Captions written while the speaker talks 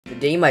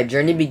Today, my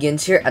journey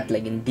begins here at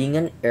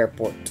Laguindingan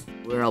Airport,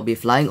 where I'll be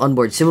flying on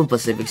board Cebu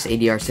Pacific's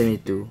ATR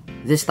 72,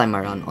 this time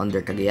around on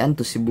their Cagayan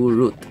to Cebu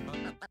route.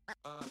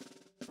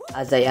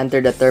 As I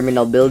entered the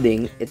terminal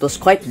building, it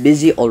was quite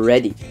busy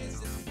already.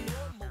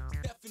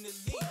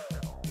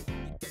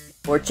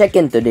 For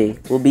check-in today,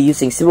 we'll be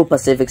using Cebu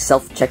Pacific's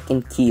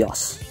self-check-in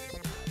kiosk.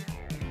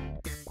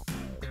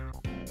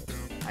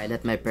 I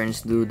let my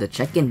parents do the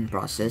check-in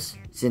process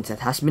since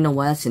it has been a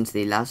while since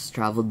they last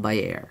traveled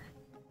by air.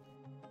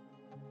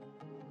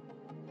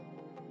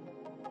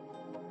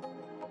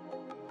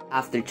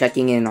 After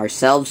checking in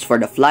ourselves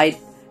for the flight,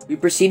 we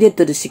proceeded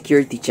to the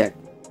security check.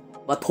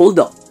 But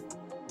hold up,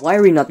 why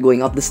are we not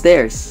going up the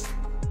stairs?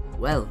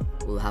 Well,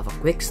 we'll have a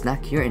quick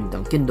snack here in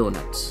Dunkin'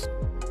 Donuts.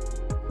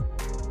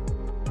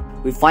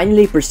 We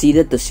finally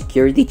proceeded to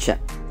security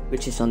check,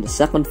 which is on the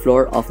second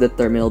floor of the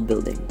terminal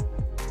building.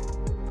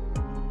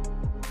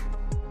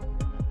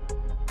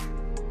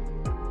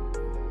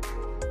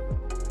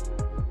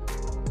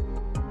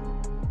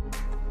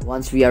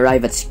 Once we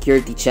arrive at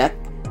security check,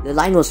 the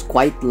line was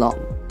quite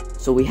long,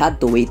 so we had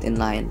to wait in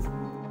line.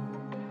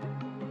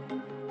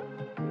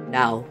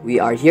 Now, we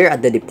are here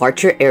at the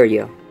departure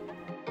area.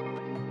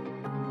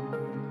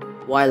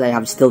 While I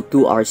have still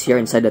 2 hours here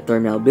inside the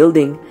terminal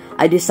building,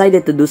 I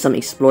decided to do some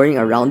exploring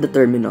around the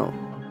terminal.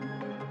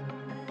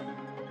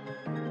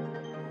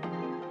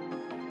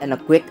 And a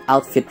quick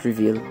outfit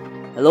reveal.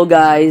 Hello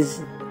guys!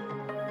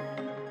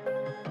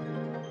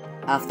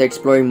 After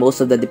exploring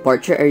most of the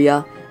departure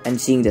area and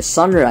seeing the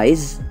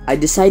sunrise, I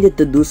decided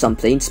to do some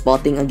plane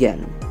spotting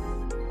again.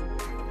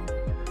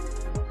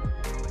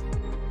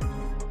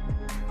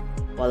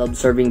 While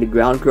observing the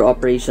ground crew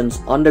operations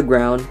on the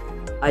ground,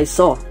 I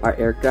saw our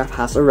aircraft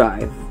has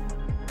arrived.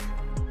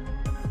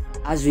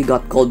 As we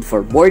got called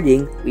for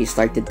boarding, we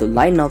started to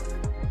line up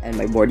and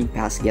my boarding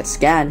pass gets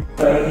scanned.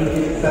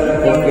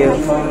 Thank you.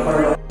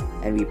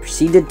 And we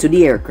proceeded to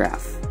the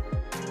aircraft.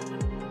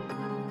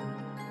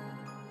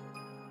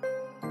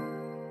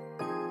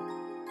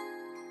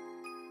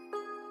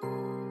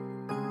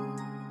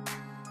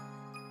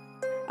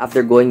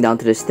 After going down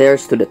to the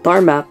stairs to the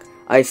tarmac,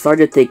 I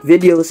started to take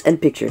videos and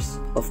pictures,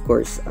 of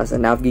course, as a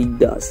nav geek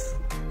does.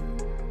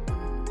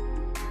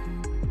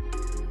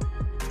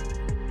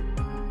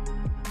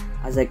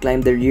 As I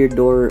climbed the rear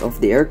door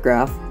of the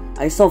aircraft,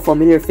 I saw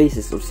familiar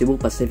faces of Cebu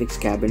Pacific's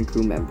cabin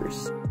crew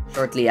members.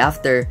 Shortly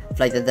after,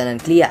 Flight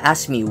Attendant Clea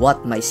asked me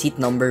what my seat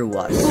number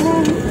was.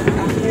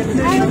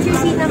 Hi, what's your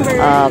seat number?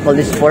 Call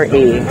this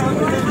 4A.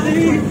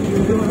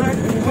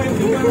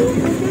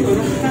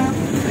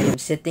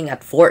 Sitting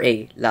at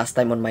 4A. Last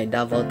time on my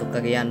Davao to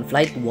Cagayan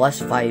flight was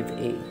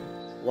 5A.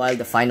 While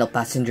the final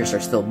passengers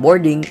are still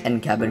boarding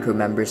and cabin crew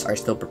members are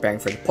still preparing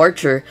for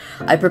departure,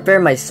 I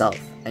prepare myself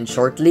and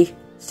shortly,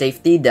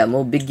 safety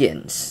demo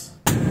begins.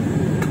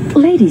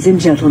 Ladies and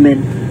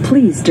gentlemen,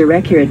 please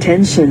direct your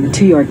attention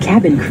to your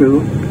cabin crew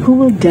who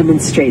will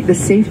demonstrate the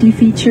safety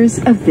features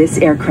of this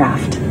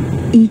aircraft.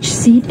 Each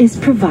seat is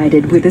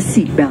provided with a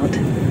seat belt.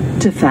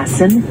 To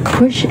fasten,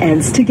 push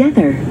ends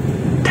together.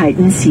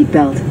 Tighten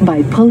seatbelt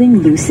by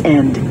pulling loose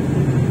end.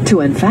 To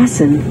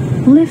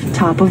unfasten, lift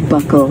top of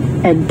buckle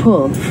and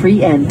pull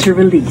free end to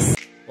release.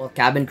 While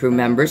cabin crew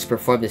members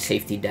performed the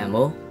safety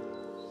demo,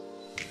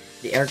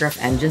 the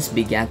aircraft engines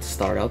began to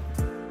start up.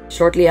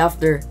 Shortly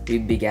after, we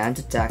began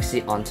to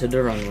taxi onto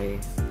the runway.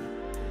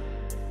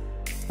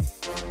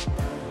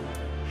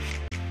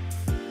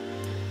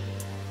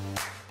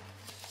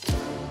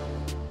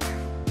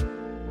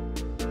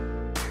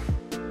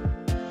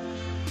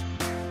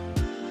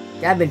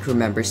 Cabin crew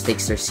members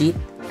takes their seat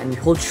and we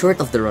hold short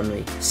of the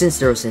runway since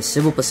there was a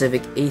Cebu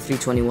Pacific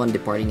A321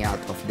 departing out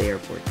of the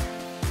airport.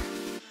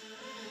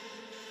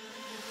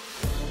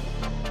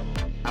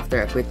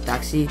 After a quick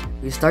taxi,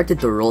 we started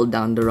to roll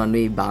down the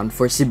runway bound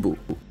for Cebu.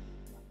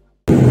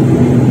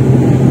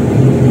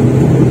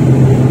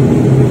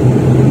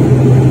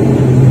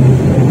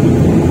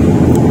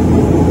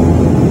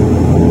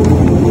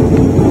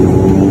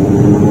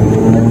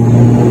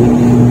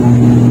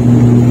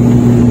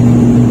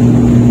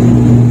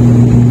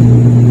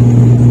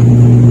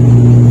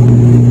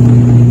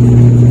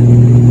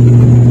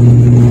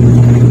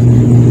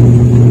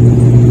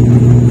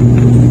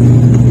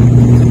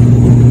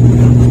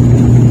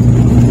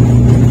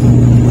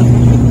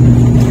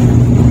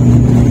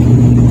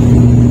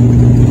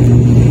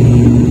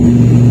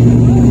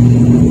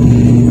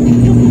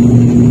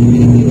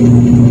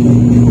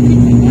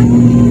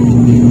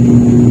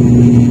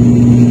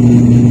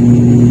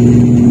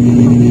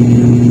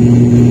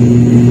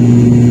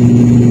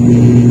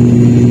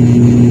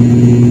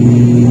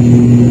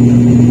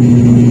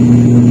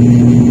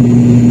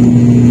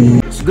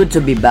 Good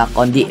to be back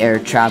on the air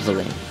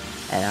traveling,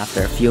 and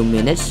after a few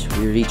minutes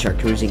we reached our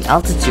cruising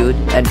altitude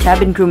and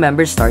cabin crew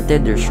members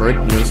started their short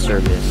meal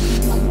service.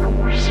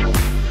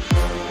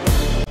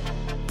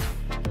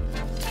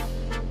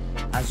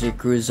 As we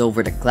cruise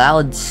over the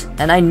clouds,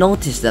 and I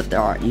noticed that there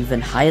are even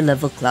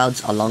high-level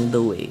clouds along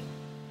the way.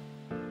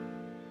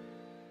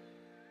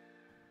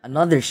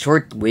 Another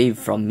short wave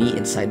from me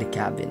inside the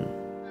cabin.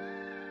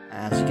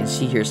 As you can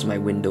see, here's my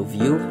window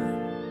view,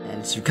 and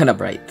it's kinda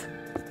bright.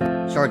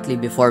 Shortly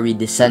before we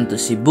descend to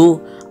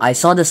Cebu, I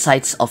saw the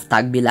sights of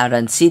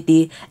Tagbilaran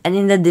City, and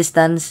in the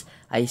distance,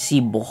 I see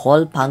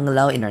Bohol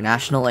Panglao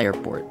International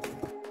Airport.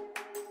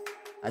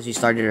 As we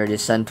started our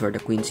descent toward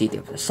the Queen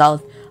City of the South,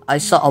 I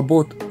saw a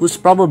boat who's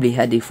probably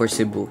heading for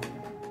Cebu.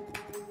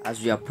 As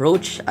we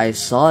approached, I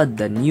saw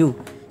the new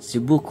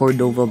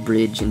Cebu-Cordova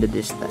Bridge in the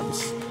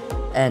distance.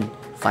 And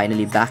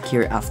finally back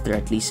here after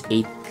at least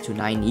 8 to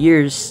 9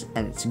 years,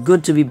 and it's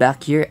good to be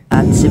back here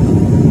at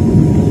Cebu.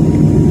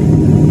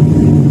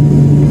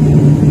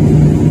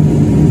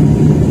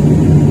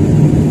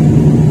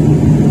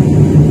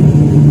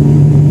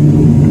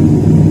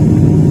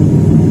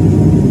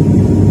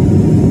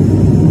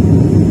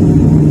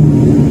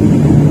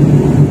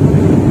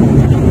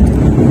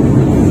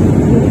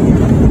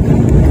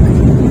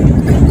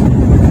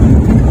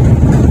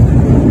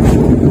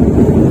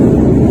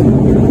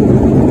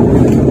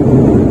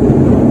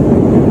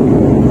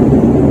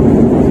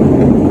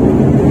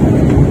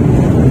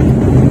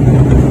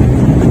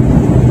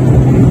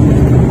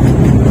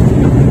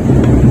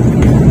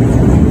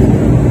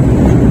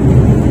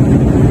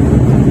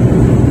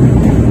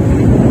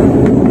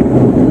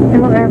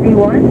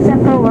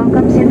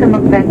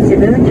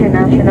 Cebu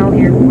International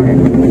Airport.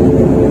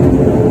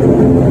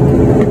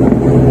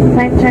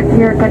 Time check for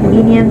your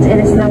convenience, it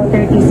is now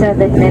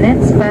 37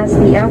 minutes past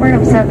the hour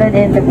of 7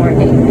 in the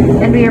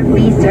morning, and we are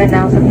pleased to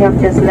announce that we have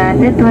just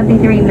landed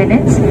 23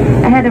 minutes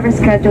ahead of our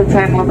scheduled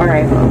time of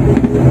arrival.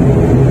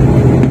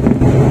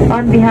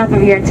 On behalf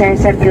of your entire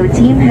CEBGO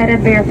team,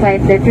 headed by your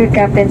flight leader,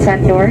 Captain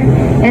Sandor,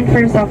 and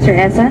First Officer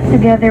Esan,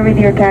 together with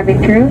your cabin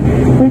crew,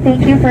 we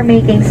thank you for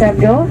making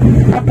CEBGO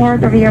a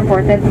part of your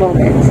important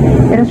moments.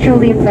 It is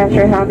truly a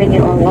pleasure having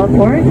you all on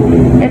board,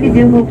 and we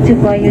do hope to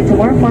fly you to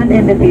more fun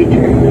in the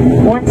future.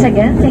 Once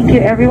again, thank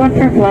you everyone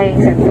for flying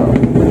CEBGO.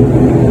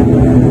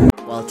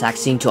 While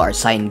taxiing to our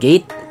sign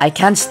gate, I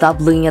can't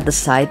stop looking at the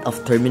sight of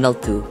Terminal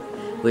 2,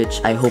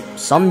 which I hope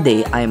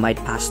someday I might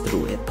pass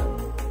through it.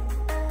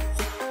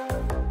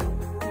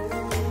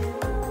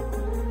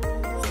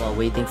 While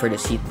waiting for the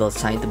seatbelt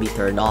sign to be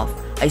turned off,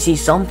 I see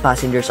some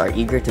passengers are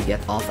eager to get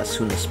off as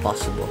soon as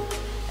possible.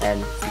 And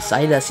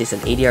beside us is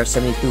an ATR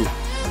 72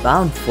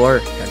 bound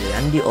for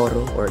Cagayan de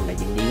Oro or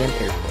Laguindingan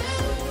Airport.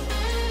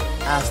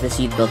 As the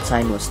seatbelt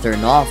sign was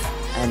turned off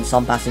and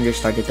some passengers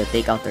started to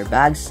take out their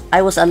bags,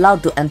 I was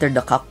allowed to enter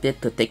the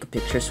cockpit to take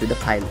pictures with the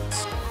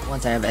pilots.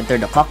 Once I have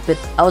entered the cockpit,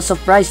 I was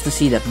surprised to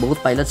see that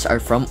both pilots are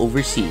from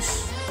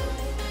overseas.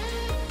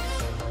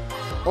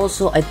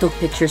 Also, I took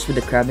pictures with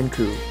the cabin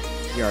crew.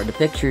 Here are the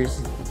pictures.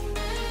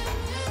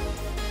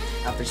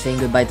 After saying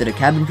goodbye to the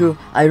cabin crew,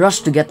 I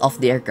rushed to get off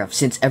the aircraft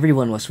since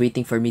everyone was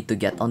waiting for me to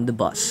get on the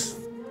bus.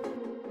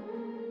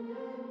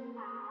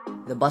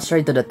 The bus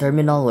ride to the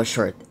terminal was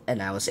short,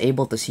 and I was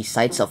able to see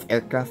sights of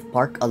aircraft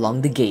parked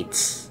along the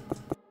gates.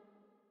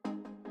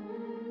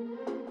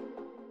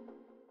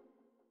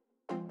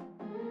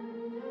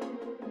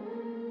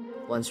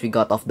 Once we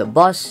got off the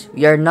bus,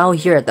 we are now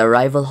here at the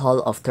arrival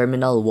hall of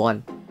Terminal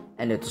 1,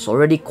 and it was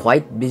already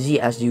quite busy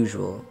as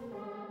usual.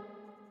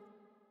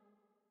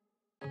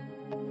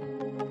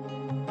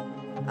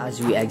 As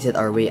we exit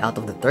our way out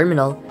of the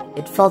terminal,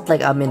 it felt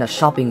like I'm in a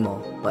shopping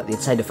mall, but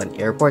inside of an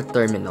airport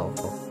terminal.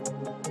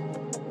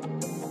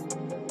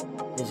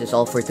 This is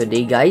all for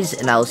today, guys,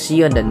 and I'll see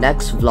you on the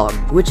next vlog,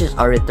 which is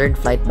our return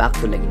flight back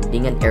to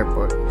Laguindingan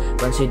Airport.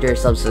 Consider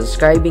yourself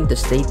subscribing to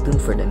stay tuned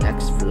for the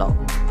next vlog.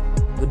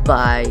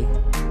 Goodbye!